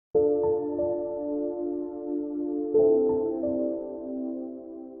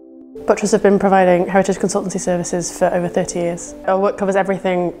Buttress have been providing heritage consultancy services for over 30 years. Our work covers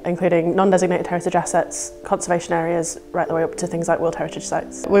everything, including non-designated heritage assets, conservation areas, right the way up to things like World Heritage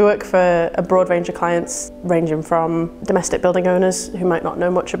Sites. We work for a broad range of clients, ranging from domestic building owners who might not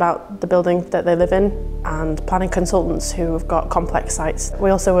know much about the building that they live in, and planning consultants who have got complex sites. We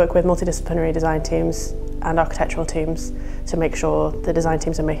also work with multidisciplinary design teams and architectural teams to make sure the design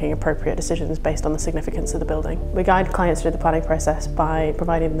teams are making appropriate decisions based on the significance of the building. We guide clients through the planning process by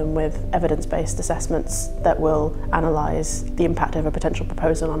providing them with evidence-based assessments that will analyse the impact of a potential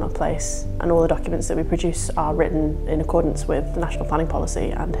proposal on a place, and all the documents that we produce are written in accordance with the National Planning Policy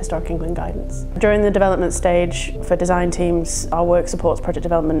and Historic England guidance. During the development stage for design teams, our work supports project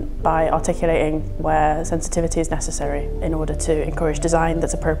development by articulating where sensitivity is necessary in order to encourage design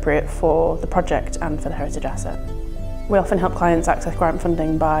that's appropriate for the project and for the heritage asset. We often help clients access grant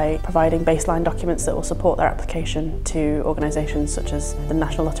funding by providing baseline documents that will support their application to organisations such as the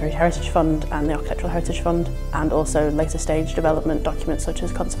National Lottery Heritage Fund and the Architectural Heritage Fund, and also later stage development documents such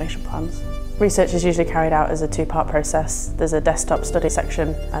as conservation plans. Research is usually carried out as a two-part process. There's a desktop study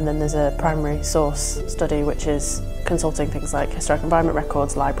section, and then there's a primary source study, which is consulting things like historic environment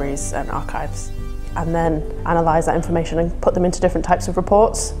records, libraries and archives, and then analyse that information and put them into different types of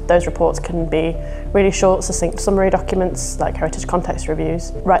reports. Those reports can be really short, succinct summary documents like heritage context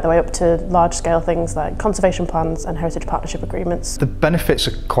reviews, right the way up to large-scale things like conservation plans and heritage partnership agreements. The benefits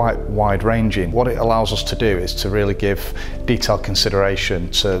are quite wide-ranging. What it allows us to do is to really give detailed consideration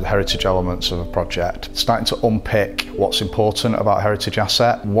to the heritage elements of a project, starting to unpick what's important about a heritage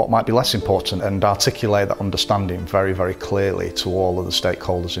asset and what might be less important, and articulate that understanding very, very clearly to all of the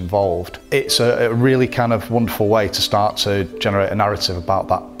stakeholders involved. It's a really kind of wonderful way to start to generate a narrative about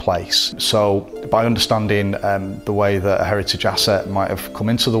that place. So by understanding the way that a heritage asset might have come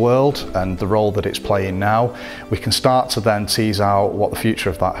into the world and the role that it's playing now, we can start to then tease out what the future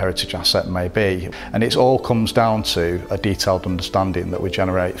of that heritage asset may be. And it all comes down to a detailed understanding that we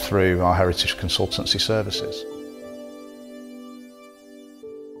generate through our heritage consultancy services.